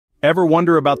Ever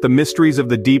wonder about the mysteries of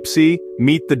the deep sea?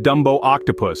 Meet the Dumbo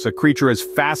Octopus, a creature as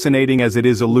fascinating as it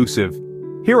is elusive.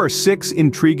 Here are 6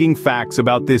 intriguing facts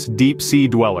about this deep-sea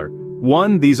dweller.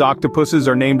 1. These octopuses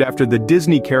are named after the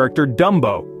Disney character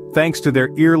Dumbo, thanks to their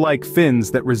ear-like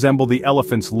fins that resemble the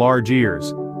elephant's large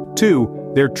ears.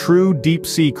 2. They're true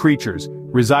deep-sea creatures,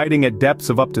 residing at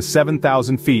depths of up to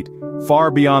 7,000 feet,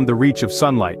 far beyond the reach of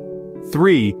sunlight.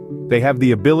 3. They have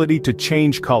the ability to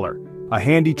change color, a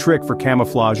handy trick for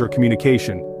camouflage or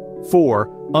communication.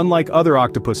 4. Unlike other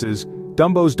octopuses,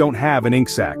 Dumbos don't have an ink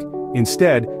sac.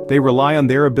 Instead, they rely on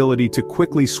their ability to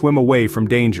quickly swim away from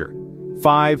danger.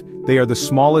 5. They are the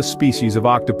smallest species of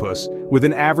octopus, with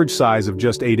an average size of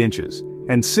just 8 inches.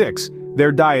 And 6.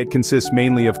 Their diet consists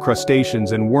mainly of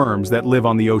crustaceans and worms that live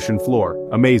on the ocean floor.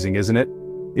 Amazing, isn't it?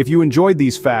 If you enjoyed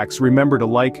these facts, remember to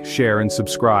like, share, and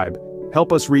subscribe.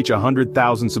 Help us reach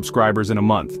 100,000 subscribers in a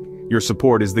month. Your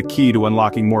support is the key to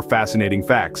unlocking more fascinating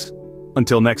facts.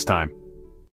 Until next time.